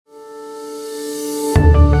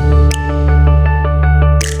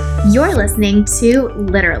You're listening to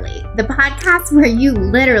Literally, the podcast where you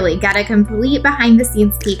literally get a complete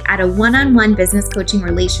behind-the-scenes peek at a one-on-one business coaching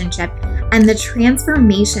relationship and the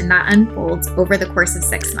transformation that unfolds over the course of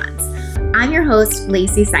 6 months. I'm your host,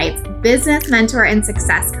 Lacey Seitz, business mentor and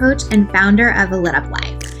success coach and founder of A Lit Up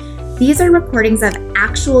Life. These are recordings of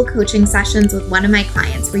actual coaching sessions with one of my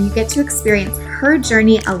clients where you get to experience her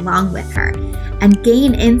journey along with her and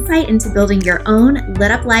gain insight into building your own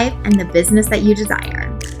lit up life and the business that you desire.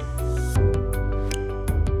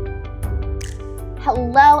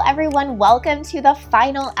 Hello, everyone. Welcome to the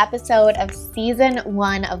final episode of season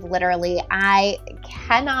 1 of Literally. I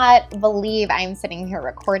cannot believe I'm sitting here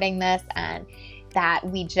recording this and that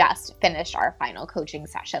we just finished our final coaching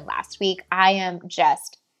session last week. I am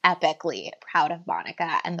just epically proud of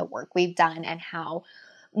Monica and the work we've done and how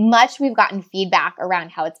much we've gotten feedback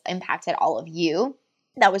around how it's impacted all of you.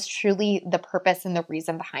 That was truly the purpose and the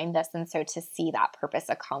reason behind this. And so to see that purpose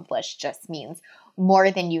accomplished just means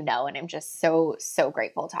more than you know. And I'm just so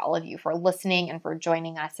grateful to all of you for listening and for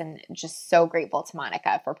joining us, and just so grateful to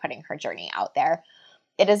Monica for putting her journey out there.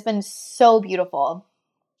 It has been so beautiful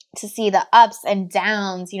to see the ups and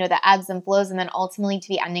downs, the ebbs and flows, and then ultimately to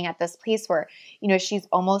be ending at this place where, she's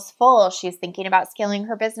almost full. She's thinking about scaling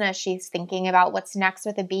her business. She's thinking about what's next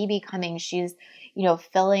with a baby coming. She's,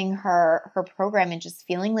 filling her program and just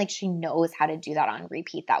feeling like she knows how to do that on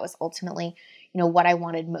repeat. That was ultimately, what I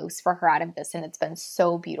wanted most for her out of this. And it's been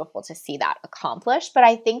so beautiful to see that accomplished. But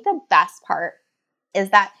I think the best part is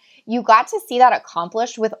that you got to see that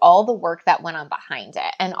accomplished with all the work that went on behind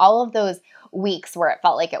it, and all of those weeks where it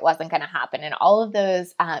felt like it wasn't going to happen, and all of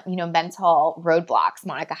those, mental roadblocks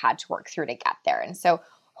Monica had to work through to get there. And so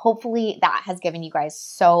hopefully that has given you guys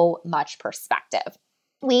so much perspective.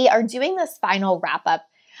 We are doing this final wrap-up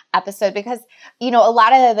episode because, a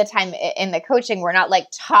lot of the time in the coaching, we're not like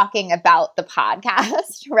talking about the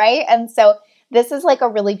podcast, right? And so this is like a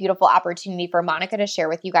really beautiful opportunity for Monica to share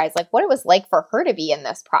with you guys like what it was like for her to be in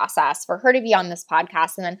this process, for her to be on this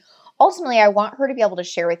podcast. And then ultimately, I want her to be able to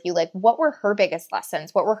share with you like what were her biggest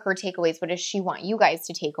lessons? What were her takeaways? What does she want you guys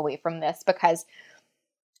to take away from this? Because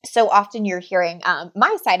so often you're hearing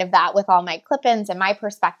my side of that with all my clip-ins and my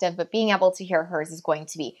perspective, but being able to hear hers is going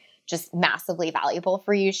to be just massively valuable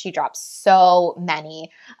for you. She drops so many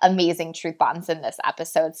amazing truth bombs in this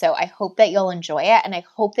episode. So I hope that you'll enjoy it. And I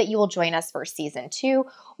hope that you will join us for season 2.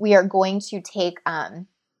 We are going to take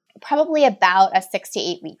probably about a 6 to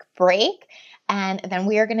 8 week break. And then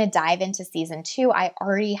we are going to dive into season 2. I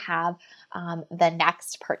already have the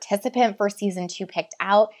next participant for season 2 picked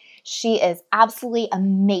out. She is absolutely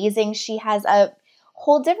amazing. She has a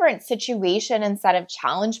whole different situation and set of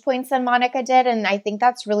challenge points than Monica did. And I think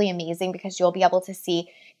that's really amazing because you'll be able to see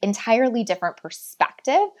entirely different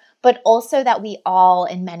perspective, but also that we all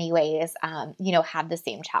in many ways, have the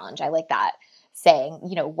same challenge. I like that saying,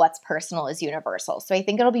 what's personal is universal. So I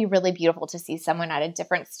think it'll be really beautiful to see someone at a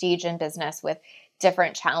different stage in business with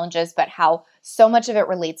different challenges, but how so much of it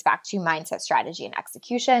relates back to mindset, strategy, and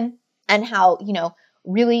execution, and how,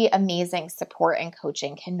 really amazing support and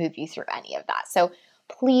coaching can move you through any of that. So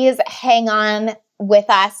please hang on with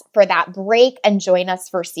us for that break and join us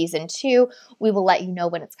for season 2. We will let you know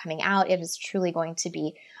when it's coming out. It is truly going to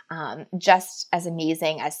be just as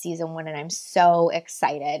amazing as season 1. And I'm so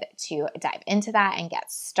excited to dive into that and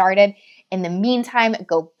get started. In the meantime,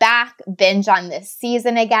 go back, binge on this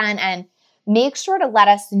season again, and make sure to let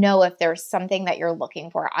us know if there's something that you're looking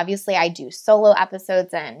for. Obviously, I do solo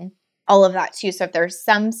episodes and all of that too. So if there's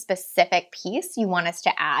some specific piece you want us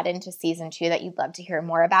to add into season 2 that you'd love to hear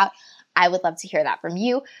more about, I would love to hear that from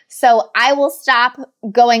you. So I will stop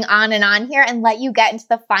going on and on here and let you get into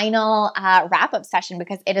the final wrap-up session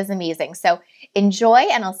because it is amazing. So enjoy,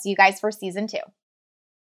 and I'll see you guys for season 2.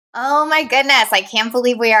 Oh my goodness. I can't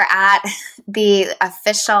believe we are at the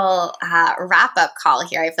official wrap-up call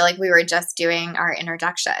here. I feel like we were just doing our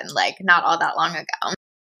introduction like not all that long ago.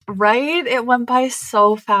 Right? It went by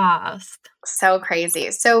so fast. So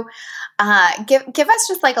crazy. So give us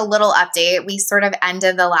just like a little update. We sort of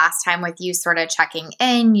ended the last time with you sort of checking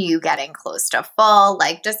in, you getting close to full.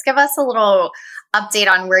 Like just give us a little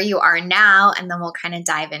update on where you are now, and then we'll kind of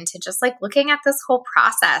dive into just like looking at this whole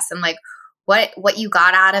process and like what you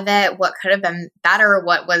got out of it, what could have been better,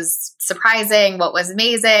 what was surprising, what was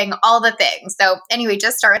amazing, all the things. So anyway,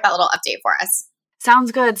 just start with that little update for us.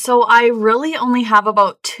 Sounds good. So I really only have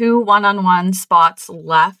about 2 one-on-one spots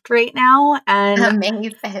left right now. And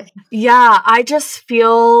amazing. Yeah, I just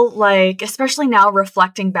feel like, especially now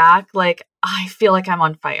reflecting back, like I feel like I'm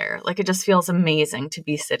on fire. Like it just feels amazing to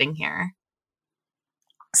be sitting here.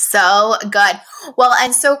 So good. Well,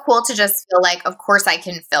 and so cool to just feel like, of course I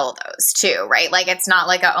can fill those too, right? Like it's not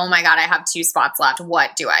like oh my God, I have 2 spots left.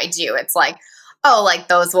 What do I do? It's like, oh, like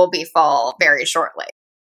those will be full very shortly.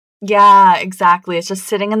 Yeah, exactly. It's just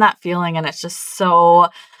sitting in that feeling, and it's just so,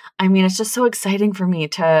 I mean, it's just so exciting for me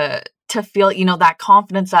to feel, that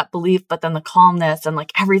confidence, that belief, but then the calmness and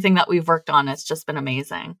like everything that we've worked on. It's just been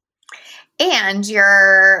amazing. And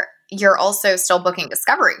you're also still booking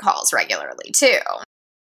discovery calls regularly too.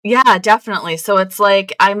 Yeah, definitely. So it's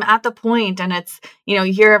like I'm at the point, and it's, you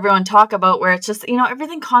hear everyone talk about where it's just,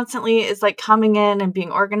 everything constantly is like coming in and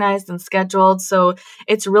being organized and scheduled. So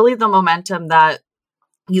it's really the momentum that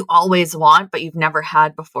you always want, but you've never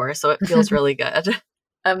had before. So it feels really good.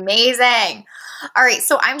 Amazing. All right.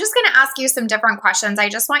 So I'm just going to ask you some different questions. I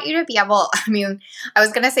just want you to be able, I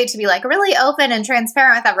was going to say to be like really open and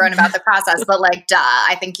transparent with everyone about the process, but like, duh,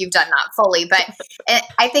 I think you've done that fully. But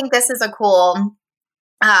I think this is a cool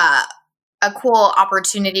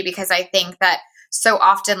opportunity because I think that so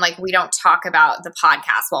often, like, we don't talk about the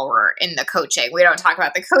podcast while we're in the coaching. We don't talk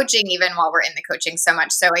about the coaching even while we're in the coaching so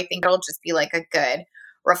much. So I think it'll just be like a good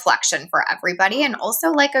reflection for everybody, and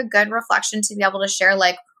also like a good reflection to be able to share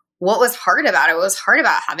like what was hard about it. What was hard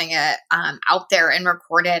about having it out there and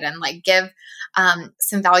recorded, and like give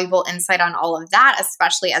some valuable insight on all of that,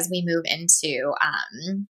 especially as we move into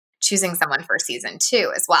choosing someone for season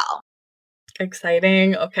 2 as well.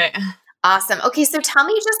 Exciting. Okay. Awesome. Okay, so tell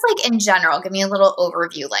me just like in general, give me a little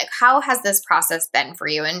overview. Like how has this process been for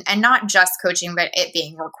you? And not just coaching, but it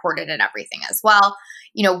being recorded and everything as well.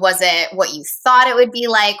 Was it what you thought it would be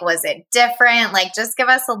like? Was it different? Like just give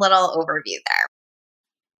us a little overview there.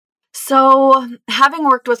 So having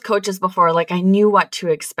worked with coaches before, like I knew what to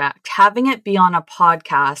expect. Having it be on a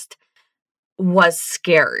podcast was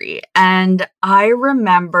scary. And I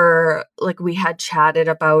remember like we had chatted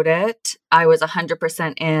about it. I was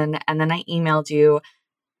 100% in, and then I emailed you,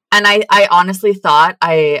 and I honestly thought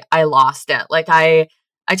I lost it. Like I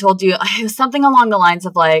told you it was something along the lines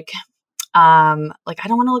of like I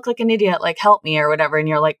don't want to look like an idiot, like help me or whatever. And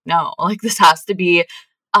you're like, no, like this has to be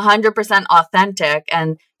 100% authentic.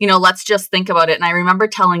 And, let's just think about it. And I remember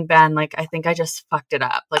telling Ben, like, I think I just fucked it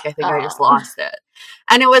up. Like, I think I just lost it.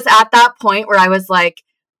 And it was at that point where I was like,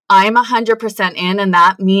 I'm 100% in. And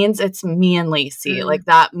that means it's me and Lacey. Like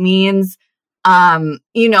that means, and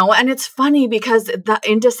it's funny because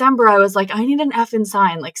in December, I was like, I need an effing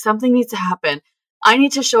sign. Like something needs to happen. I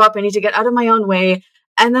need to show up. I need to get out of my own way.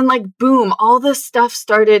 And then like, boom, all this stuff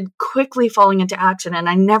started quickly falling into action. And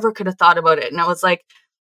I never could have thought about it. And it was like,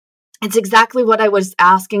 it's exactly what I was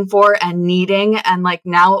asking for and needing. And like,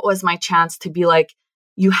 now it was my chance to be like,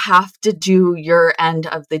 you have to do your end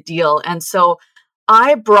of the deal. And so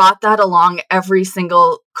I brought that along every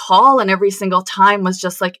single call, and every single time was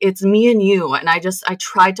just like, it's me and you. And I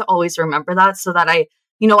tried to always remember that so that I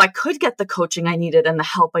could get the coaching I needed and the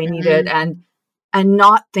help I needed and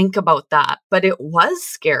not think about that. But it was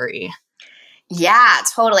scary. Yeah,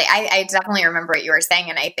 totally. I definitely remember what you were saying.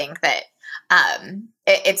 And I think that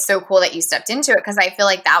it's so cool that you stepped into it, because I feel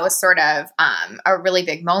like that was sort of a really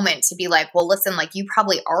big moment to be like, well, listen, like you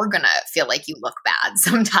probably are going to feel like you look bad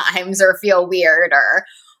sometimes or feel weird or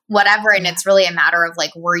whatever. And it's really a matter of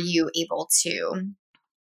like, were you able to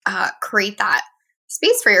create that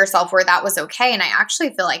space for yourself where that was okay? And I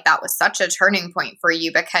actually feel like that was such a turning point for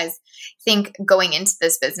you, because I think going into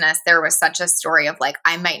this business, there was such a story of like,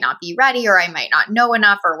 I might not be ready, or I might not know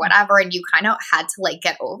enough or whatever. And you kind of had to like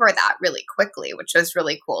get over that really quickly, which was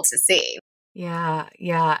really cool to see. Yeah.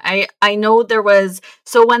 I know there was,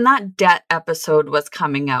 so when that debt episode was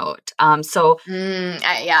coming out, I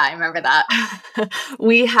remember that.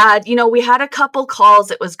 we had a couple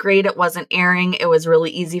calls. It was great. It wasn't airing. It was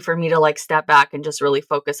really easy for me to like step back and just really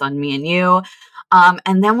focus on me and you.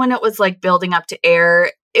 And then when it was like building up to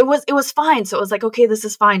air, it was fine. So it was like, okay, this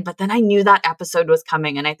is fine. But then I knew that episode was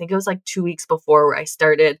coming. And I think it was like 2 weeks before where I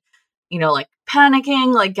started, like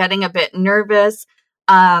panicking, like getting a bit nervous.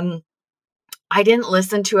 I didn't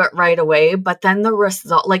listen to it right away, but then the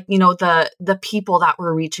result, like, the people that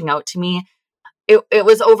were reaching out to me, it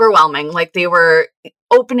was overwhelming. Like they were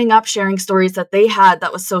opening up, sharing stories that they had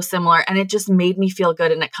that was so similar. And it just made me feel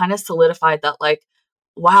good. And it kind of solidified that like,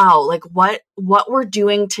 wow, like what we're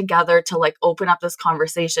doing together to like open up this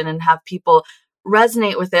conversation and have people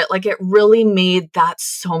resonate with it. Like it really made that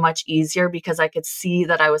so much easier, because I could see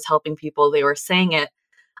that I was helping people. They were saying it.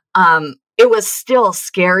 It was still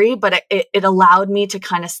scary, but it allowed me to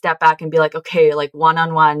kind of step back and be like, okay, like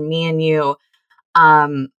one-on-one, me and you.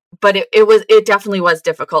 But it definitely was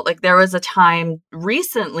difficult. Like there was a time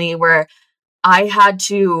recently where I had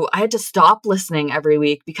to stop listening every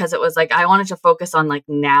week because it was like I wanted to focus on like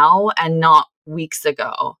now and not weeks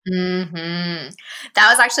ago. That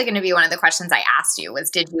was actually going to be one of the questions I asked you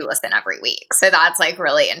was, did you listen every week? So that's like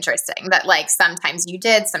really interesting that like sometimes you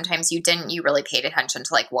did, sometimes you didn't. You really paid attention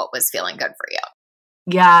to like what was feeling good for you.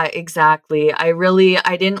 Yeah, exactly. I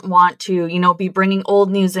didn't want to, be bringing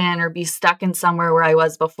old news in or be stuck in somewhere where I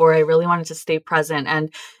was before. I really wanted to stay present.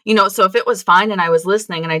 And, so if it was fine and I was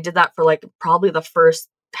listening and I did that for like probably the first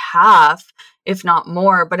half, if not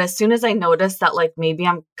more. But as soon as I noticed that like maybe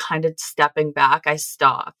I'm kind of stepping back, I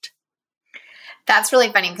stopped. That's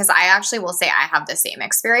really funny because I actually will say I have the same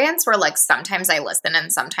experience where like sometimes I listen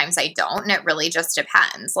and sometimes I don't. And it really just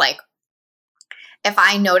depends. Like, if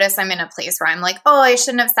I notice I'm in a place where I'm like, oh, I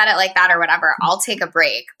shouldn't have said it like that or whatever, I'll take a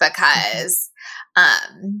break because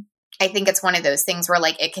I think it's one of those things where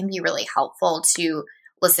like it can be really helpful to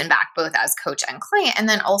listen back both as coach and client. And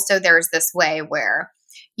then also there's this way where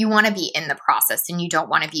you want to be in the process and you don't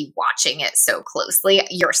want to be watching it so closely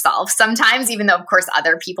yourself sometimes, even though of course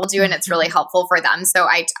other people do and it's really helpful for them. So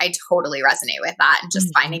I totally resonate with that and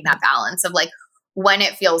just finding that balance of like, when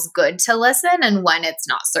it feels good to listen and when it's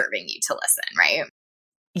not serving you to listen, right?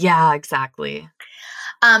 Yeah, exactly.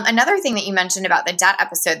 Another thing that you mentioned about the debt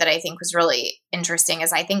episode that I think was really interesting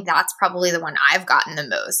is I think that's probably the one I've gotten the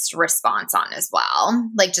most response on as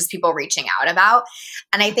well, like just people reaching out about.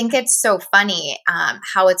 And I think it's so funny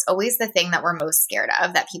how it's always the thing that we're most scared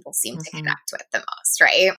of that people seem to connect with the most,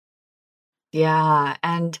 right? Yeah.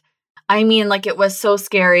 And I mean, like it was so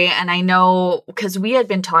scary. And I know because we had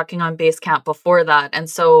been talking on Basecamp before that. And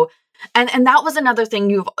so, and that was another thing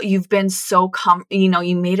you've been so,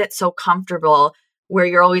 you made it so comfortable where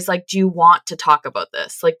you're always like, do you want to talk about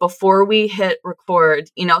this? Like before we hit record,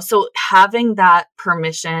 so having that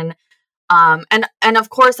permission, and of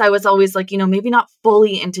course I was always like, maybe not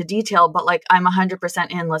fully into detail, but like I'm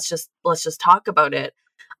 100% in, let's just talk about it.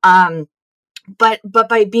 But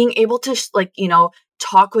by being able to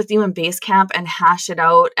talk with you in Basecamp and hash it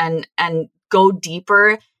out and go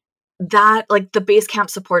deeper, that like the Basecamp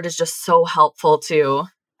support is just so helpful too.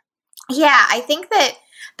 Yeah, I think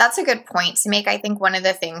that's a good point to make. I think one of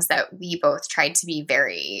the things that we both tried to be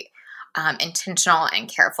very intentional and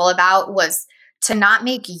careful about was to not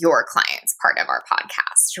make your clients part of our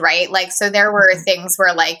podcast, right? Like, so there were things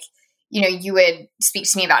where like, you would speak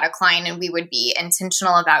to me about a client and we would be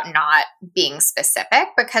intentional about not being specific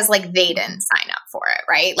because like they didn't sign up for it,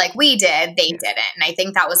 right? Like we did, they didn't. And I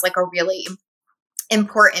think that was like a really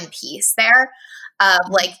important piece there of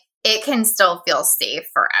like, it can still feel safe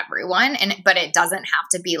for everyone, but it doesn't have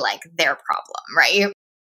to be like their problem, right?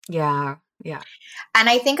 Yeah. Yeah. And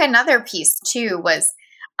I think another piece too was,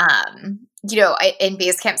 in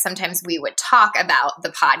Basecamp, sometimes we would talk about the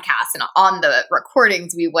podcast and on the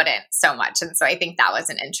recordings, we wouldn't so much. And so I think that was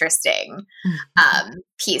an interesting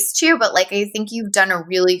piece too. But like, I think you've done a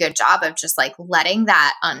really good job of just like letting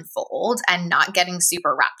that unfold and not getting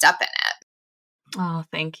super wrapped up in it. Oh,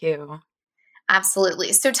 thank you.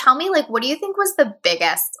 Absolutely. So tell me, like, what do you think was the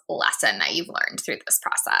biggest lesson that you've learned through this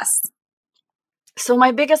process? So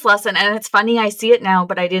my biggest lesson, and it's funny, I see it now,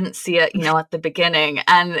 but I didn't see it, at the beginning.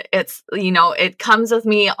 And it's, it comes with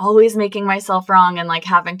me always making myself wrong and like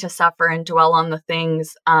having to suffer and dwell on the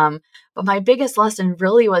things. But my biggest lesson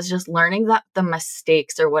really was just learning that the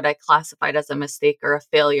mistakes, or what I classified as a mistake or a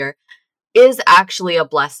failure, is actually a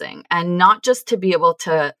blessing. And not just to be able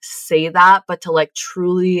to say that, but to like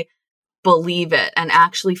truly believe it and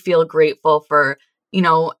actually feel grateful for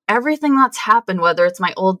everything that's happened, whether it's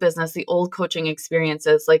my old business, the old coaching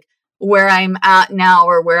experiences, like where I'm at now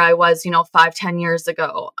or where I was, 5-10 years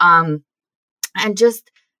ago. And just,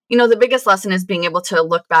 the biggest lesson is being able to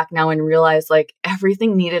look back now and realize like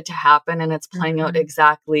everything needed to happen and it's playing out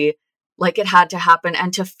exactly like it had to happen,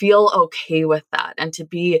 and to feel okay with that and to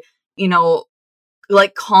be,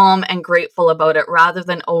 like calm and grateful about it rather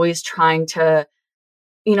than always trying to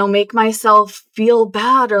make myself feel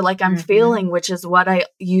bad or like I'm failing, which is what I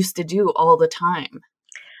used to do all the time.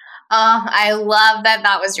 I love that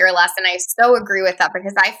that was your lesson. I so agree with that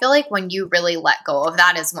because I feel like when you really let go of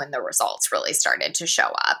that is when the results really started to show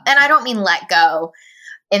up. And I don't mean let go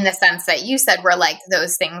in the sense that you said were like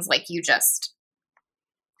those things like you just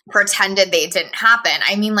pretended they didn't happen.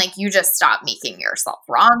 I mean, like you just stopped making yourself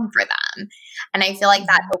wrong for them. And I feel like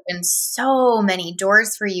that opened so many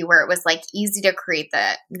doors for you where it was like easy to create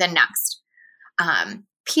the next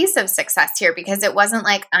piece of success here, because it wasn't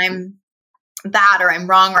like I'm bad or I'm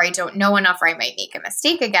wrong or I don't know enough or I might make a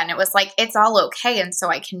mistake again. It was like, it's all okay. And so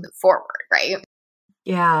I can move forward. Right.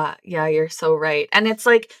 Yeah. Yeah. You're so right. And it's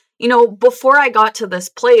like, before I got to this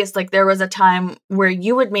place, like there was a time where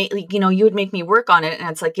you would make, you would make me work on it, and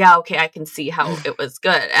it's like, yeah, okay, I can see how it was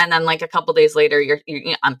good. And then like a couple days later,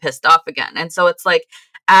 I'm pissed off again. And so it's like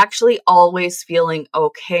actually always feeling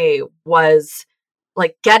okay was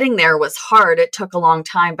like getting there was hard. It took a long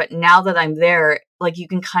time, but now that I'm there, like you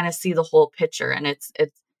can kind of see the whole picture, and it's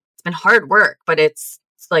been hard work, but it's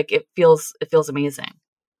like it feels amazing.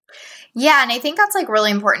 Yeah, and I think that's like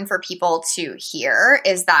really important for people to hear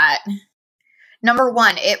is that number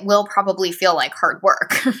one, it will probably feel like hard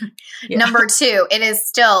work. Yeah. Number two, it is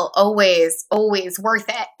still always, always worth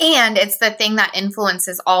it. And it's the thing that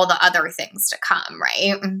influences all the other things to come,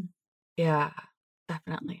 right? Yeah,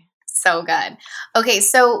 definitely. So good. Okay,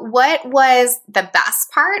 so what was the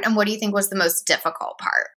best part and what do you think was the most difficult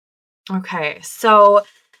part? Okay, so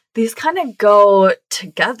these kind of go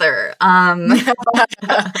together.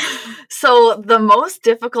 So the most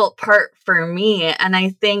difficult part for me, and I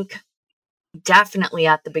think definitely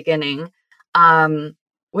at the beginning,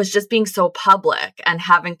 was just being so public and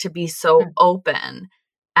having to be so open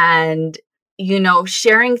and,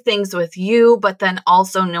 sharing things with you, but then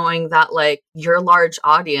also knowing that like your large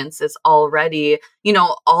audience is already,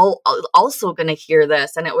 also going to hear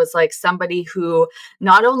this. And it was like somebody who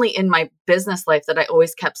not only in my business life that I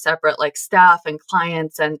always kept separate, like staff and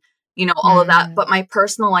clients and, all of that, but my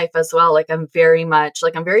personal life as well. Like I'm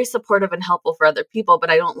very supportive and helpful for other people,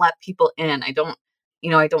 but I don't let people in. I don't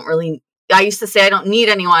really, I used to say I don't need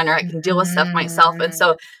anyone or I can deal with stuff myself. And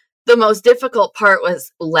so the most difficult part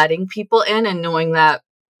was letting people in and knowing that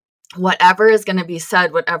whatever is going to be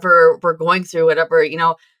said, whatever we're going through, whatever,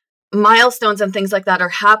 milestones and things like that are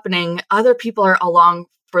happening, other people are along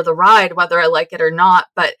for the ride, whether I like it or not.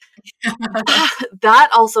 But that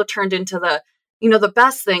also turned into the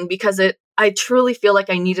best thing because I truly feel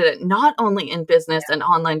like I needed it, not only in business and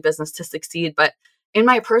online business to succeed, but in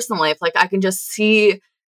my personal life. Like I can just see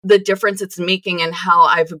the difference it's making and how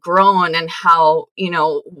I've grown and how,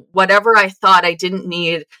 whatever I thought I didn't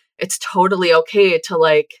need, it's totally okay to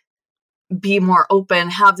like be more open,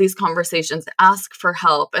 have these conversations, ask for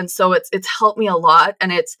help. And so it's helped me a lot.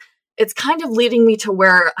 And it's kind of leading me to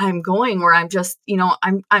where I'm going, where I'm just,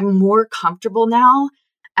 I'm more comfortable now.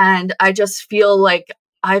 And I just feel like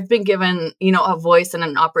I've been given, a voice and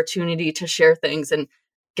an opportunity to share things and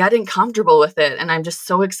getting comfortable with it. And I'm just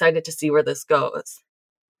so excited to see where this goes.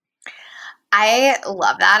 I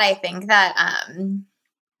love that. I think that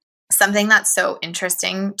something that's so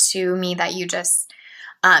interesting to me that you just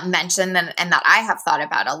mentioned and that I have thought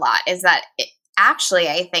about a lot is that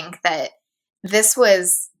I think that this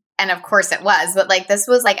was, and of course it was, but like this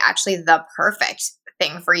was like actually the perfect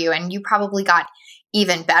thing for you. And you probably got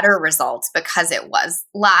even better results because it was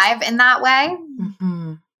live in that way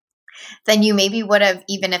than you maybe would have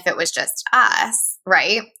even if it was just us,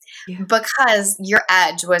 right? Yeah. Because your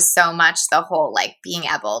edge was so much the whole like being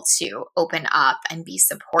able to open up and be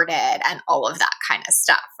supported and all of that kind of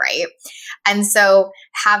stuff, right? And so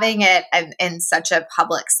having it in such a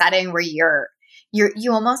public setting where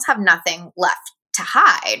you almost have nothing left to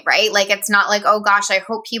hide, right? Like it's not like, oh gosh, I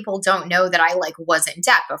hope people don't know that I like was in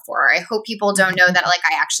debt before. I hope people don't know that like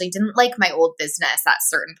I actually didn't like my old business at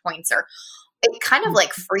certain points, or it kind of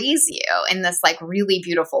like frees you in this like really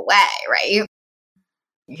beautiful way, right?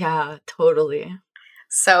 Yeah, totally.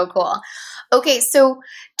 So cool. Okay, so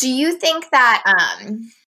do you think that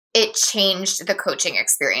it changed the coaching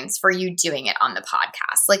experience for you doing it on the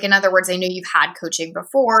podcast? Like, in other words, I know you've had coaching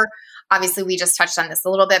before. Obviously, we just touched on this a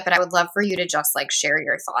little bit, but I would love for you to just like share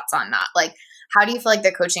your thoughts on that. Like, how do you feel like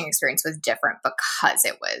the coaching experience was different because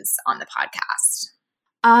it was on the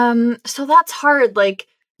podcast? So that's hard. Like,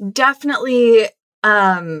 definitely,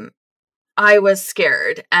 I was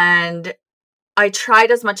scared and I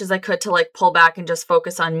tried as much as I could to like pull back and just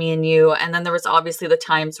focus on me and you. And then there was obviously the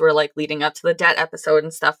times where like leading up to the debt episode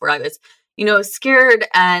and stuff where I was, scared.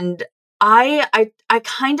 And I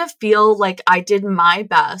kind of feel like I did my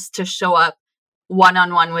best to show up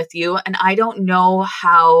one-on-one with you. And I don't know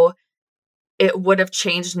how it would have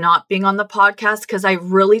changed not being on the podcast because I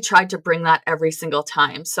really tried to bring that every single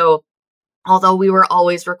time. So although we were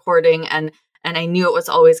always recording and I knew it was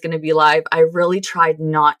always going to be live, I really tried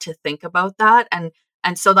not to think about that. And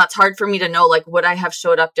so that's hard for me to know, like, would I have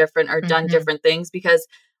showed up different or done different things? Because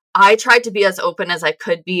I tried to be as open as I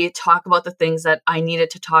could be, talk about the things that I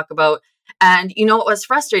needed to talk about. And, it was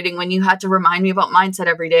frustrating when you had to remind me about mindset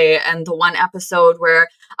every day. And the one episode where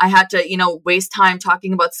I had to, waste time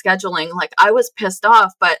talking about scheduling, like I was pissed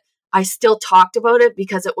off, but I still talked about it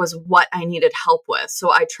because it was what I needed help with.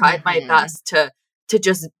 So I tried my best to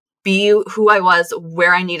just be who I was,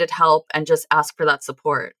 where I needed help, and just ask for that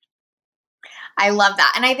support. I love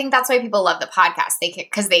that. And I think that's why people love the podcast.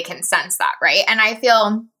 Because they can sense that, right? And I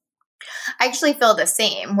actually feel the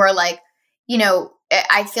same. Where like,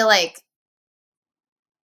 I feel like,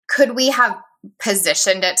 could we have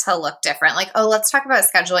positioned it to look different? Like, oh, let's talk about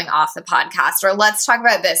scheduling off the podcast, or let's talk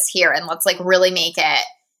about this here, and let's like really make it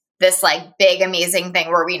this like big, amazing thing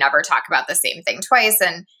where we never talk about the same thing twice.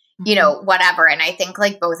 And whatever. And I think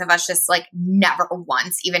like both of us just like never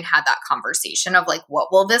once even had that conversation of like, what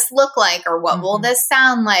will this look like? Or what will this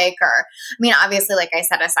sound like? Or, I mean, obviously, like I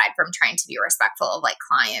said, aside from trying to be respectful of like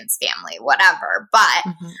clients, family, whatever, but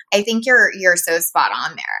I think you're so spot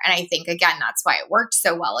on there. And I think, again, that's why it worked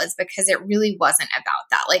so well, is because it really wasn't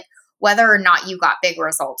about that. Like, whether or not you got big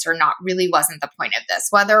results or not really wasn't the point of this.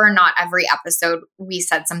 Whether or not every episode we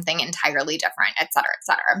said something entirely different, et cetera, et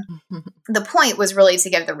cetera. The point was really to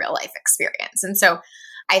give the real life experience. And so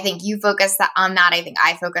I think you focused on that. I think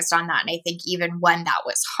I focused on that. And I think even when that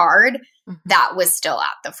was hard, that was still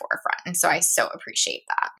at the forefront. And so I so appreciate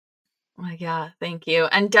that. Yeah, thank you.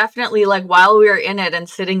 And definitely like while we were in it and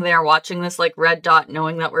sitting there watching this like red dot,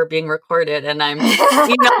 knowing that we're being recorded, and I'm,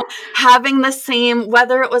 having the same,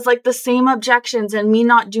 whether it was like the same objections and me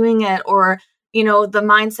not doing it, or, the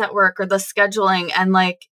mindset work or the scheduling, and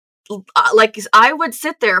like I would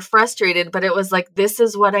sit there frustrated, but it was like, this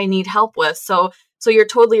is what I need help with. So you're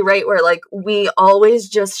totally right, where like we always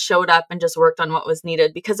just showed up and just worked on what was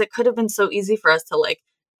needed, because it could have been so easy for us to like,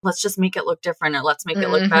 let's just make it look different, or let's make it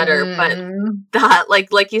look better. But that,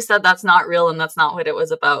 like you said, that's not real, and that's not what it was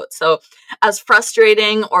about. So as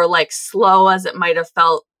frustrating or like slow as it might have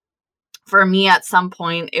felt for me at some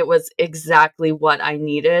point, it was exactly what I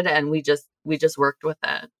needed. And we just worked with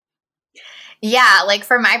it. Yeah. Like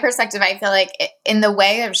from my perspective, I feel like in the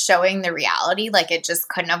way of showing the reality, like it just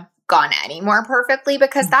couldn't have gone any more perfectly,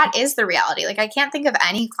 because that is the reality. Like I can't think of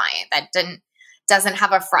any client that doesn't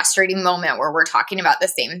have a frustrating moment where we're talking about the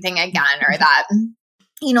same thing again, or that,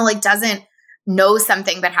 like doesn't know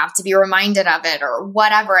something but have to be reminded of it or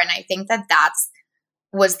whatever. And I think that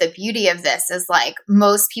was the beauty of this, is like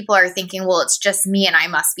most people are thinking, well, it's just me and I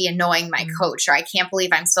must be annoying my coach, or I can't believe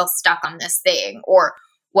I'm still stuck on this thing, or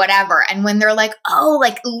whatever. And when they're like, oh,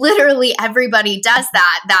 like literally everybody does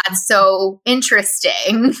that, that's so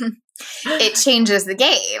interesting. It changes the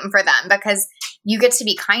game for them, because you get to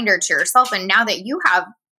be kinder to yourself. And now that you have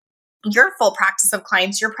your full practice of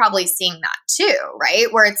clients, you're probably seeing that too,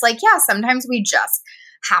 right? Where it's like, yeah, sometimes we just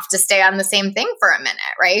have to stay on the same thing for a minute,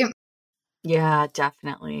 right? Yeah,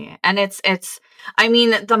 definitely. And it's, I mean,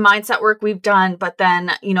 the mindset work we've done, but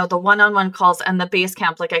then, the one-on-one calls and the base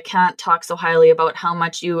camp, like I can't talk so highly about how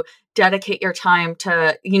much you dedicate your time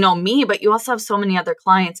to, me, but you also have so many other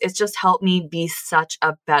clients. It's just helped me be such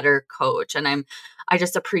a better coach. And I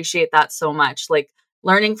just appreciate that so much. Like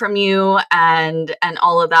learning from you and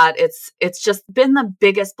all of that. It's just been the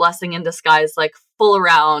biggest blessing in disguise, like full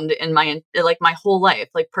around in my whole life,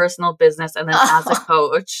 like personal, business, and then as a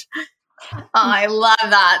coach. Oh, I love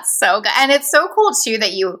that. So good. And it's so cool too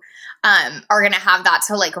that you are going to have that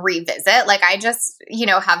to like revisit. Like I just,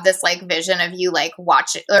 have this like vision of you like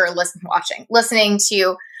listening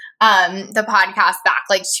to the podcast back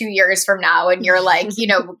like 2 years from now, and you're like,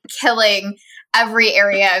 killing every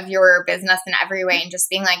area of your business in every way, and just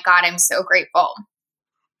being like, God, I'm so grateful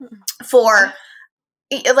for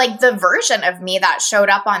like the version of me that showed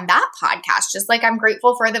up on that podcast, just like I'm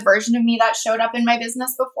grateful for the version of me that showed up in my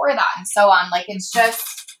business before that, and so on. Like it's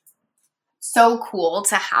just so cool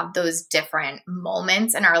to have those different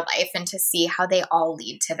moments in our life and to see how they all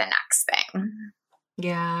lead to the next thing.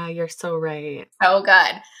 Yeah, you're so right. So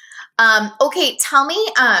good. Okay, tell me,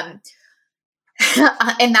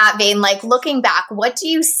 in that vein, like looking back, what do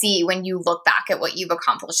you see when you look back at what you've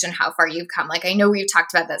accomplished and how far you've come? Like, I know we've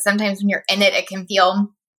talked about that. Sometimes when you're in it, it can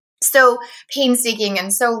feel so painstaking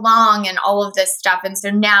and so long and all of this stuff. And so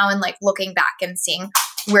now, and like looking back and seeing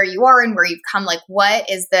where you are and where you've come, like what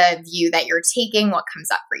is the view that you're taking? What comes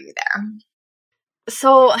up for you there?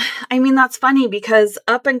 So, I mean, that's funny because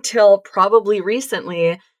up until probably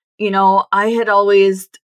recently, I had always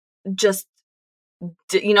just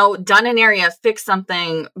done an area, fixed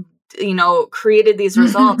something, created these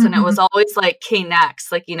results. And it was always like, okay,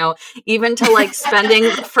 next, like, even to like spending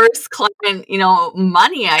the first client,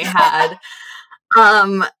 money I had.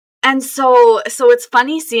 And so it's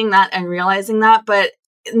funny seeing that and realizing that, but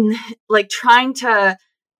like trying to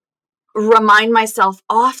remind myself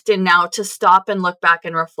often now to stop and look back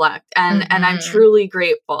and reflect. And I'm truly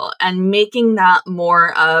grateful, and making that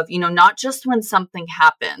more of, not just when something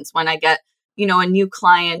happens, when I get, a new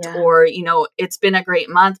client or, it's been a great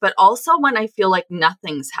month, but also when I feel like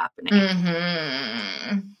nothing's happening.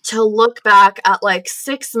 Mm-hmm. To look back at like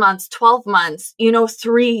 6 months, 12 months,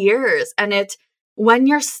 3 years. And when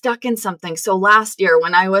you're stuck in something. So last year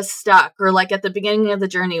when I was stuck, or like at the beginning of the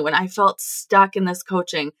journey, when I felt stuck in this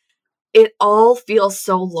coaching, it all feels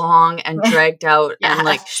so long and dragged out and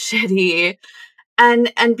like shitty.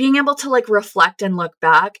 And being able to like reflect and look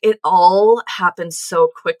back, it all happens so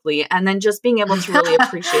quickly. And then just being able to really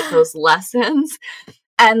appreciate those lessons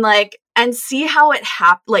and see how it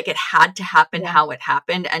happened, like it had to happen, how it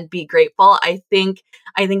happened, and be grateful. I think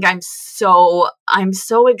I'm so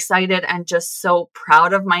excited and just so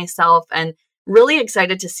proud of myself and really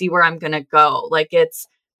excited to see where I'm going to go. Like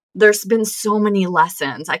there's been so many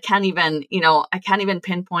lessons. I can't even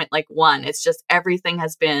pinpoint like one. It's just everything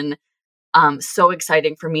has been so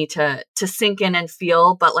exciting for me to sink in and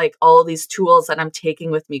feel, but like all these tools that I'm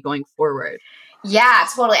taking with me going forward. Yeah,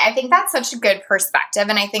 totally. I think that's such a good perspective.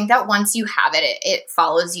 And I think that once you have it, it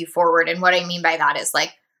follows you forward. And what I mean by that is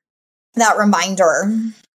like that reminder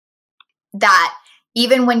that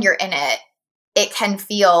even when you're in it, it can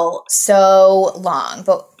feel so long.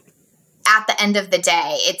 But at the end of the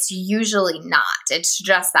day, it's usually not. It's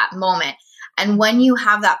just that moment. And when you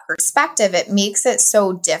have that perspective, it makes it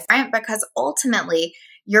so different because ultimately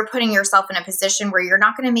you're putting yourself in a position where you're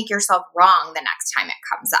not going to make yourself wrong the next time it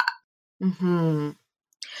comes up. Mm-hmm.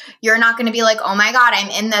 You're not going to be like, oh my God,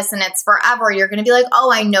 I'm in this and it's forever. You're going to be like,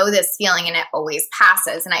 oh, I know this feeling and it always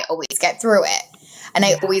passes and I always get through it. And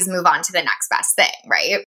I always move on to the next best thing,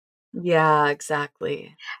 right? Yeah,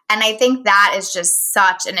 exactly. And I think that is just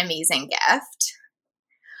such an amazing gift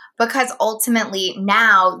because ultimately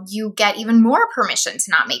now you get even more permission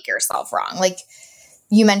to not make yourself wrong. Like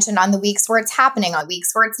you mentioned on the weeks where it's happening, on weeks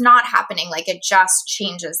where it's not happening, like it just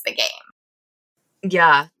changes the game.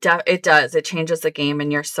 Yeah, it does. It changes the game.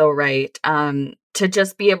 And you're so right. To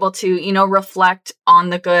just be able to, reflect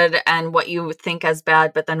on the good and what you think as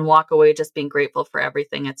bad, but then walk away just being grateful for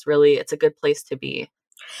everything. It's a good place to be.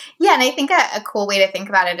 Yeah. And I think a cool way to think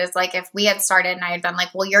about it is like if we had started and I had been like,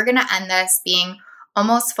 well, you're going to end this being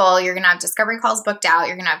almost full. You're going to have discovery calls booked out.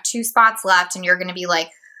 You're going to have 2 spots left and you're going to be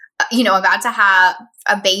like, about to have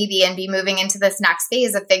a baby and be moving into this next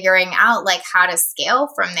phase of figuring out like how to scale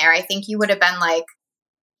from there. I think you would have been like,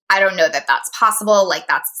 I don't know that that's possible. Like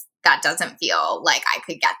that doesn't feel like I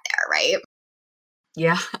could get there. Right.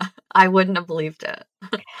 Yeah. I wouldn't have believed it.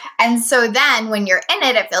 And so then when you're in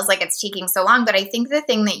it, it feels like it's taking so long. But I think the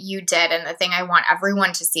thing that you did and the thing I want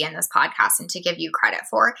everyone to see in this podcast and to give you credit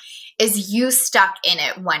for is you stuck in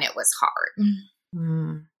it when it was hard.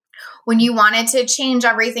 Mm. When you wanted to change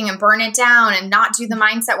everything and burn it down and not do the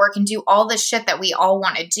mindset work and do all the shit that we all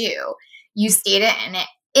want to do, you stayed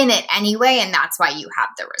in it anyway. And that's why you have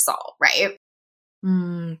the result, right?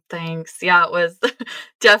 Thanks. Yeah, it was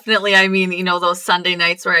definitely, those Sunday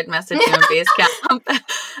nights where I'd message you in base camp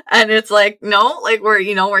and it's like, no, like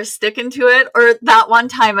we're sticking to it. Or that one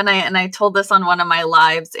time, and I told this on one of my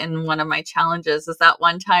lives in one of my challenges, is that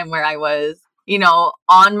one time where I was,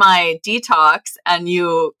 on my detox and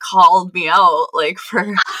you called me out like for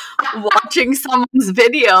watching someone's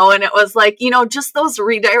video. And it was like, just those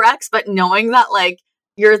redirects, but knowing that like,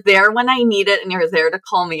 you're there when I need it and you're there to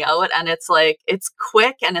call me out. And it's like, it's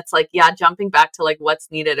quick. And it's like, yeah, jumping back to like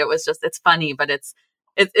what's needed. It was just, it's funny, but it's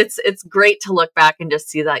great to look back and just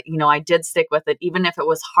see that, I did stick with it, even if it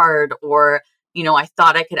was hard or, I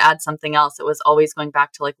thought I could add something else. It was always going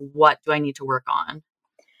back to like, what do I need to work on?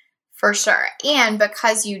 For sure. And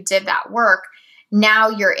because you did that work, now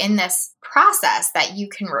you're in this process that you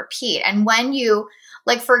can repeat. And when you,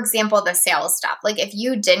 like, for example, the sales stuff, like if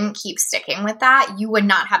you didn't keep sticking with that, you would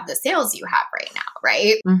not have the sales you have right now,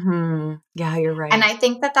 right? Mm-hmm. Yeah, you're right. And I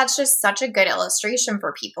think that that's just such a good illustration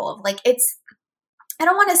for people of like, I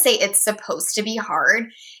don't want to say it's supposed to be hard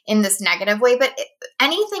in this negative way, but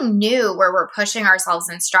anything new where we're pushing ourselves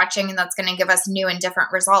and stretching and that's going to give us new and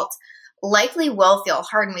different results likely will feel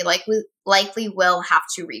hard. And we likely will have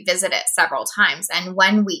to revisit it several times. And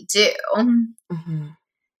when we do,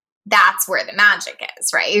 that's where the magic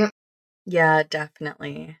is, right? Yeah,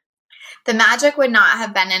 definitely. The magic would not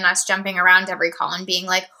have been in us jumping around every call and being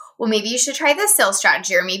like, well, maybe you should try this sales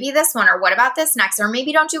strategy, or maybe this one, or what about this next, or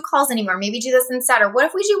maybe don't do calls anymore, maybe do this instead, or what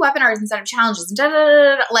if we do webinars instead of challenges?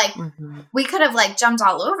 And like we could have like jumped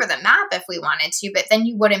all over the map if we wanted to, but then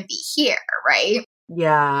you wouldn't be here, right?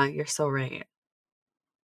 Yeah, you're so right.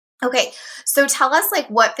 Okay, so tell us like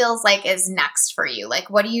what feels like is next for you.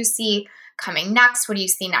 Like what do you see coming next? What do you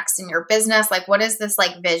see next in your business? Like what is this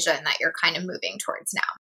like vision that you're kind of moving towards now?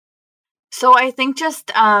 So I think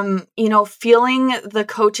just, feeling the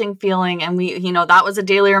coaching feeling, and that was a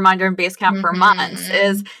daily reminder in Basecamp for months,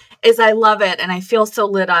 is I love it and I feel so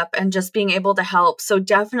lit up, and just being able to help. So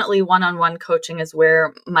definitely one-on-one coaching is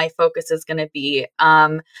where my focus is going to be.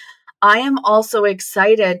 I am also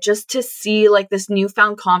excited just to see like this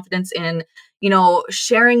newfound confidence in,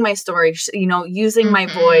 sharing my story, using my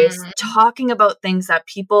voice, talking about things that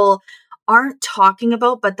people aren't talking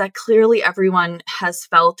about, but that clearly everyone has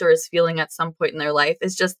felt or is feeling at some point in their life,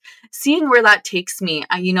 is just seeing where that takes me.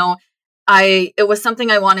 It was something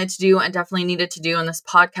I wanted to do and definitely needed to do, and this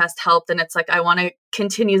podcast helped. And it's like, I want to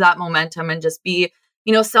continue that momentum and just be,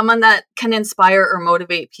 someone that can inspire or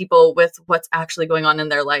motivate people with what's actually going on in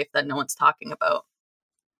their life that no one's talking about.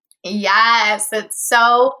 Yes, it's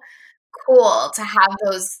so cool to have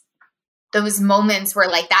those moments where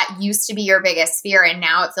like that used to be your biggest fear and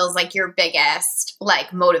now it feels like your biggest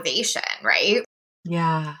like motivation, right?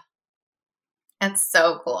 Yeah. That's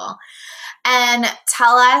so cool. And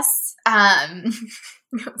tell us,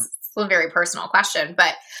 it's a very personal question,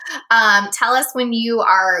 but tell us when you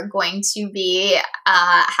are going to be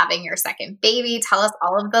having your second baby. Tell us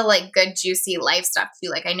all of the like good, juicy life stuff too.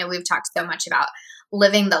 Like I know we've talked so much about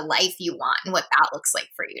living the life you want and what that looks like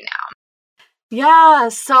for you now. Yeah,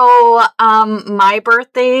 so my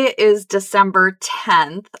birthday is December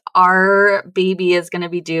 10th. Our baby is going to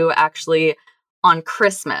be due actually on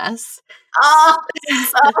Christmas. Oh,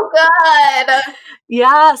 so good.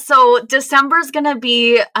 Yeah, so December's going to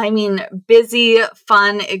be, busy,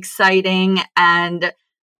 fun, exciting, and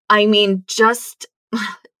just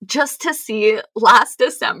to see last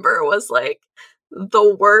December was like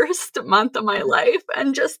the worst month of my life,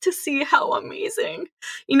 and just to see how amazing,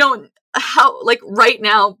 how like right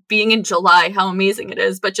now being in July, how amazing it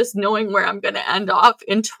is, but just knowing where I'm going to end off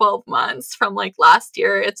in 12 months from like last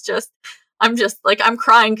year, I'm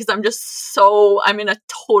crying because I'm in a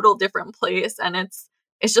total different place, and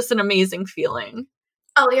it's just an amazing feeling.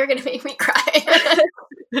 Oh, you're going to make me cry.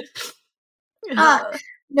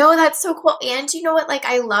 No, that's so cool. And you know what, like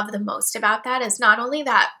I love the most about that is not only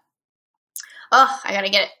that, I got to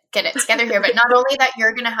get it together here, but not only that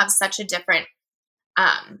you're going to have such a different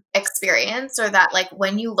experience, or that like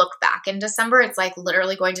when you look back in December, it's like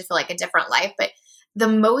literally going to feel like a different life. But the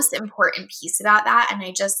most important piece about that, and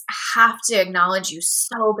I just have to acknowledge you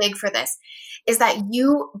so big for this, is that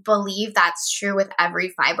you believe that's true with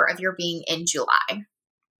every fiber of your being in July.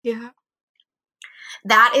 Yeah.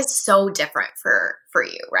 That is so different for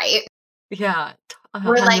you, right? Yeah. 100%.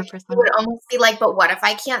 Where like you would almost be like, but what if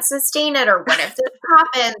I can't sustain it? Or what if this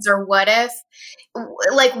happens? Or what if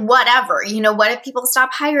like whatever, what if people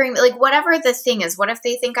stop hiring? Like whatever the thing is, what if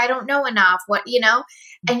they think I don't know enough?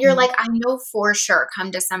 And you're like, I know for sure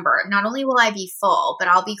come December, not only will I be full, but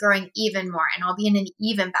I'll be growing even more and I'll be in an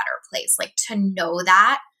even better place. Like to know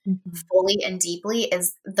that fully and deeply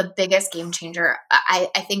is the biggest game changer, I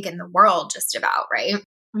think, in the world, just about, right?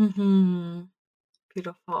 Mm-hmm.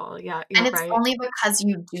 Beautiful. Yeah. And it's right. only because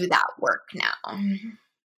you do that work now.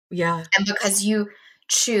 Yeah. And because you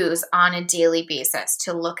choose on a daily basis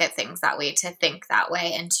to look at things that way, to think that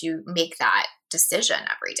way, and to make that decision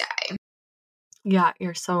every day. Yeah,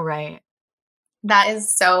 you're so right. That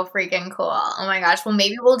is so freaking cool. Oh my gosh. Well,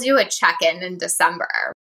 maybe we'll do a check-in in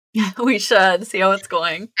December. We should see how it's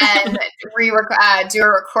going. And do a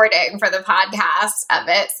recording for the podcast of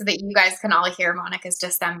it so that you guys can all hear Monica's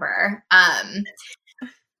December.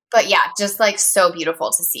 But yeah, just like so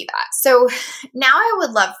beautiful to see that. So now I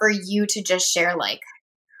would love for you to just share, like,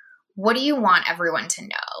 what do you want everyone to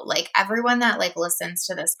know? Like everyone that like listens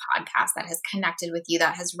to this podcast, that has connected with you,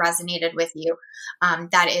 that has resonated with you,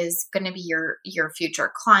 that is going to be your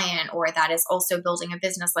future client, or that is also building a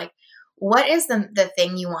business. Like, what is the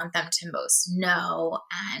thing you want them to most know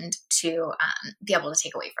and to be able to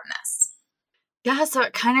take away from this? Yeah, so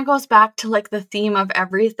it kind of goes back to like the theme of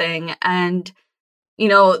everything, and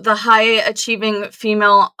the high achieving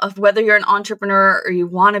female, of whether you're an entrepreneur or you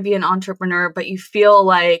want to be an entrepreneur, but you feel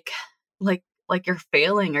like you're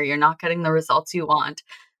failing or you're not getting the results you want.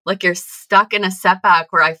 Like you're stuck in a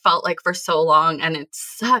setback, where I felt like for so long, and it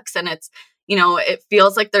sucks. And it's, it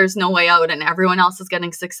feels like there's no way out and everyone else is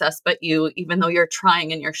getting success but you, even though you're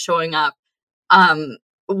trying and you're showing up.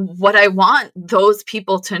 What I want those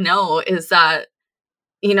people to know is that,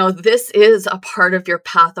 this is a part of your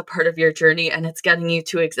path, a part of your journey, and it's getting you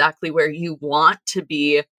to exactly where you want to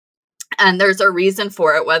be. And there's a reason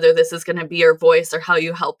for it, whether this is going to be your voice or how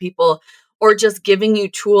you help people, or just giving you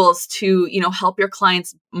tools to, help your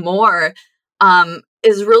clients more,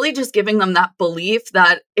 is really just giving them that belief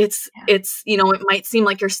that it's, it might seem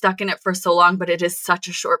like you're stuck in it for so long, but it is such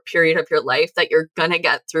a short period of your life that you're going to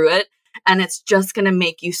get through it. and it's just going to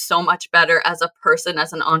make you so much better as a person,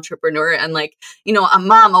 as an entrepreneur, and like, you know, a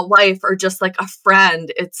mom, a wife, or just like a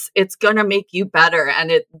friend. It's going to make you better.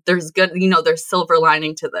 And there's good, you know, there's silver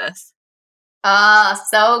lining to this. Oh,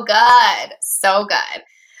 so good. So good.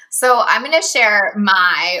 So I'm going to share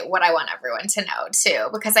what I want everyone to know too,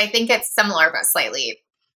 because I think it's similar, but slightly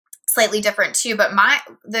different too. But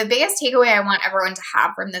the biggest takeaway I want everyone to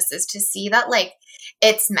have from this is to see that like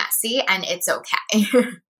it's messy and it's okay.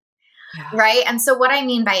 Yeah. Right. And so what I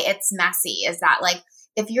mean by it's messy is that like,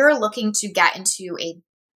 if you're looking to get into a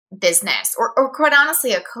business or quite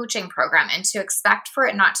honestly, a coaching program, and to expect for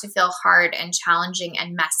it not to feel hard and challenging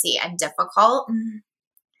and messy and difficult,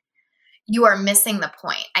 you are missing the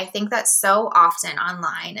point. I think that so often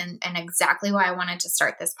online, and exactly why I wanted to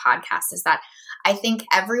start this podcast, is that I think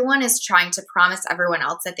everyone is trying to promise everyone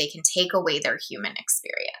else that they can take away their human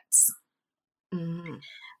experience. Mm-hmm.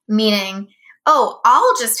 Meaning, oh,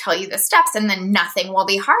 I'll just tell you the steps and then nothing will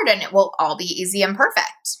be hard and it will all be easy and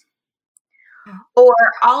perfect. Yeah. Or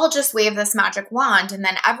I'll just wave this magic wand and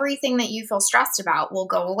then everything that you feel stressed about will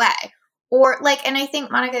go away. Or like, and I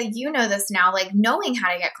think, Monica, you know this now, like knowing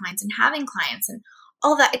how to get clients and having clients and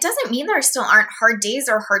all that, it doesn't mean there still aren't hard days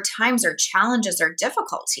or hard times or challenges or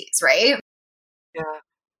difficulties, right? Yeah.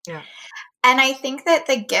 Yeah. And I think that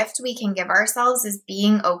the gift we can give ourselves is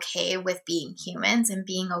being okay with being humans and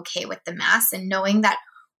being okay with the mess and knowing that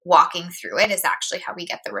walking through it is actually how we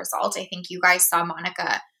get the result. I think you guys saw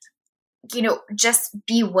Monica, you know, just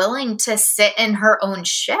be willing to sit in her own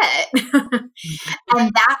shit.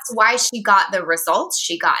 And that's why she got the results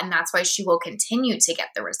she got. And that's why she will continue to get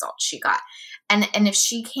the results she got. And if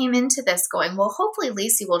she came into this going, well, hopefully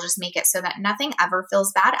Lacey will just make it so that nothing ever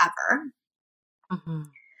feels bad ever. Mm-hmm.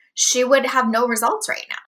 She would have no results right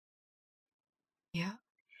now. Yeah.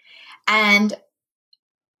 And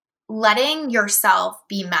letting yourself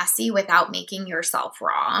be messy without making yourself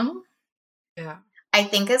wrong, yeah, I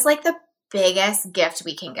think is like the biggest gift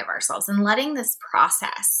we can give ourselves. And letting this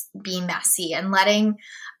process be messy and letting,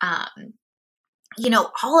 you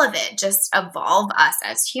know, all of it just evolve us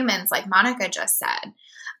as humans, like Monica just said.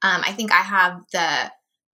 I think I have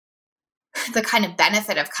the kind of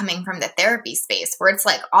benefit of coming from the therapy space where it's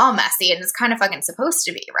like all messy and it's kind of fucking supposed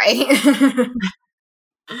to be, right?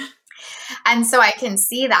 And so I can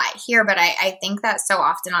see that here, but I think that so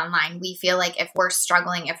often online, we feel like if we're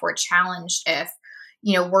struggling, if we're challenged, if,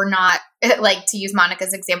 you know, we're not, like to use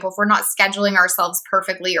Monica's example, if we're not scheduling ourselves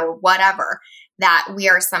perfectly or whatever, that we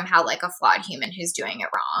are somehow like a flawed human who's doing it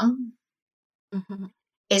wrong. Mm-hmm.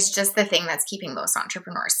 Is just the thing that's keeping most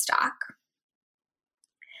entrepreneurs stuck.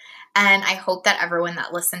 And I hope that everyone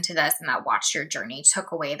that listened to this and that watched your journey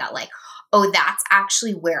took away that like, oh, that's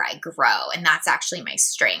actually where I grow. And that's actually my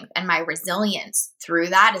strength. And my resilience through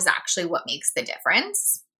that is actually what makes the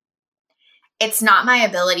difference. It's not my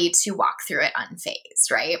ability to walk through it unfazed,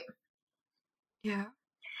 right? Yeah.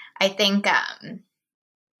 I think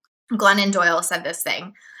Glennon Doyle said this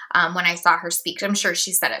thing when I saw her speak. I'm sure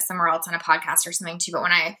she said it somewhere else on a podcast or something too. But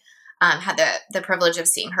when I had the privilege of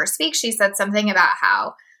seeing her speak, she said something about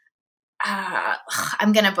how,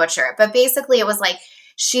 I'm going to butcher it, but basically it was like,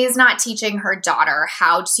 she's not teaching her daughter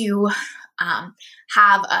how to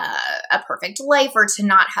have a perfect life or to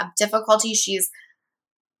not have difficulty. She's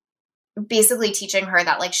basically teaching her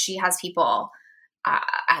that like she has people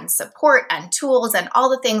and support and tools and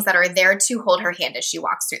all the things that are there to hold her hand as she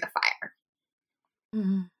walks through the fire.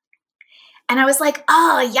 Mm-hmm. And I was like,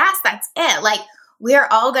 oh yes, that's it. Like we're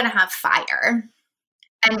all going to have fire.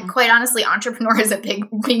 And quite honestly,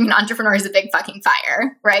 being an entrepreneur is a big fucking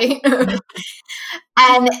fire, right?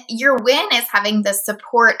 And your win is having the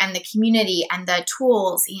support and the community and the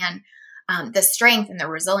tools and the strength and the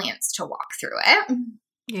resilience to walk through it.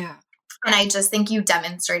 Yeah. And I just think you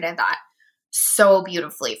demonstrated that so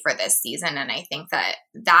beautifully for this season. And I think that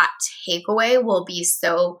takeaway will be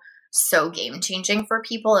so game changing for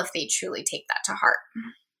people if they truly take that to heart.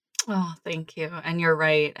 Oh, thank you. And you're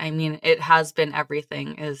right. I mean, it has been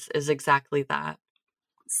everything is exactly that.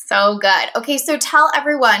 So good. Okay. So tell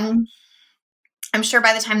everyone, I'm sure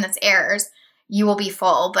by the time this airs, you will be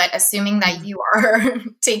full, but assuming that you are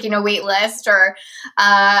taking a wait list or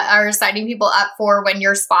are signing people up for when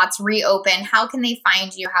your spots reopen, how can they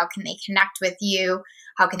find you? How can they connect with you?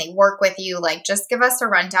 How can they work with you? Like, just give us a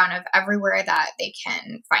rundown of everywhere that they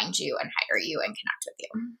can find you and hire you and connect with you.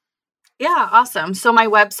 Yeah, awesome. So my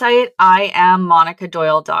website,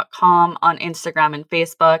 IamMonicaDoyle.com, on Instagram and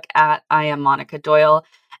Facebook at IamMonicaDoyle.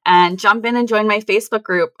 And jump in and join my Facebook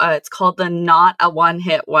group. It's called the Not a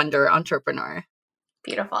One-Hit Wonder Entrepreneur.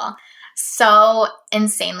 Beautiful. So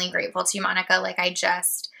insanely grateful to you, Monica. Like I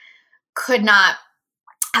just could not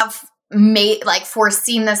have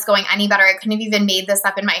foreseen this going any better. I couldn't have even made this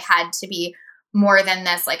up in my head to be more than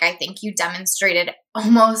this. Like, I think you demonstrated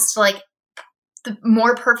almost like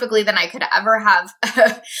more perfectly than I could ever have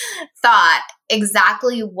thought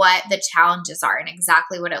exactly what the challenges are and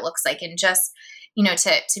exactly what it looks like. And just,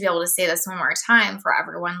 to be able to say this one more time for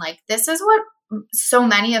everyone, like, this is what so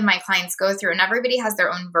many of my clients go through, and everybody has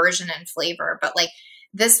their own version and flavor, but like,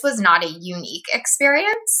 this was not a unique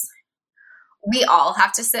experience. We all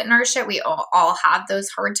have to sit in our shit. We all have those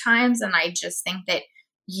hard times. And I just think that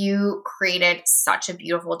you created such a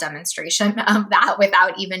beautiful demonstration of that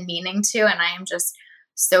without even meaning to. And I am just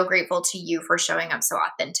so grateful to you for showing up so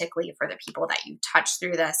authentically for the people that you touched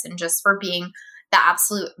through this, and just for being the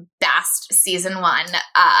absolute best season 1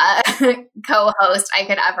 co-host I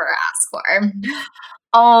could ever ask for.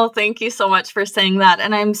 Oh, thank you so much for saying that.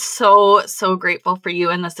 And I'm so, so grateful for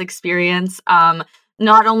you in this experience.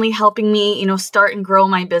 Not only helping me, start and grow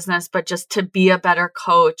my business, but just to be a better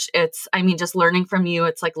coach. Just learning from you,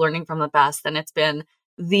 it's like learning from the best. And it's been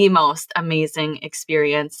the most amazing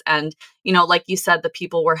experience. And, like you said, the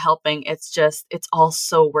people we're helping, it's all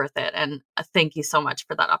so worth it. And thank you so much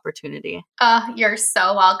for that opportunity. You're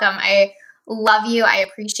so welcome. I love you. I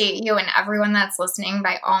appreciate you, and everyone that's listening,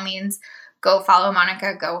 by all means, go follow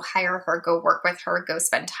Monica, go hire her, go work with her, go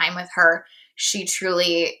spend time with her. She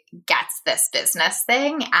truly gets this business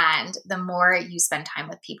thing. And the more you spend time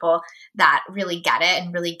with people that really get it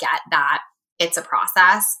and really get that it's a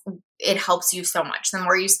process, it helps you so much. The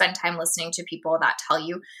more you spend time listening to people that tell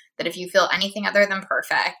you that if you feel anything other than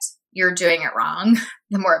perfect, you're doing it wrong,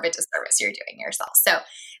 the more of a disservice you're doing yourself. So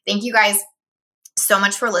thank you guys so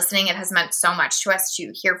much for listening. It has meant so much to us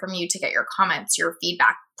to hear from you, to get your comments, your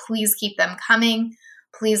feedback. Please keep them coming.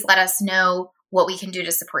 Please let us know what we can do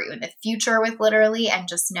to support you in the future with Literally, and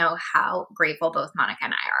just know how grateful both Monica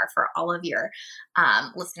and I are for all of your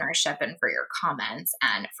listenership and for your comments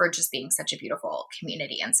and for just being such a beautiful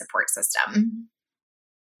community and support system.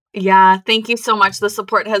 Yeah, thank you so much. The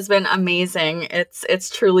support has been amazing. It's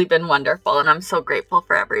truly been wonderful, and I'm so grateful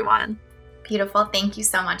for everyone. Beautiful. Thank you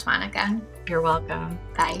so much, Monica. You're welcome.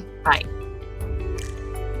 Bye. Bye.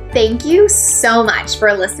 Thank you so much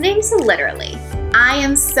for listening to Literally. I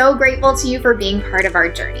am so grateful to you for being part of our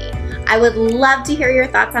journey. I would love to hear your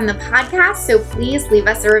thoughts on the podcast, so please leave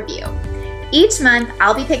us a review. Each month,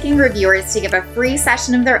 I'll be picking reviewers to give a free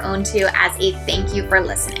session of their own to as a thank you for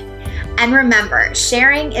listening. And remember,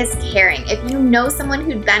 sharing is caring. If you know someone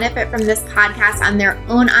who'd benefit from this podcast on their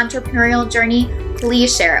own entrepreneurial journey,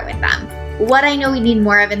 please share it with them. What I know we need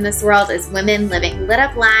more of in this world is women living lit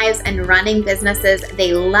up lives and running businesses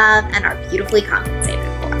they love and are beautifully compensated.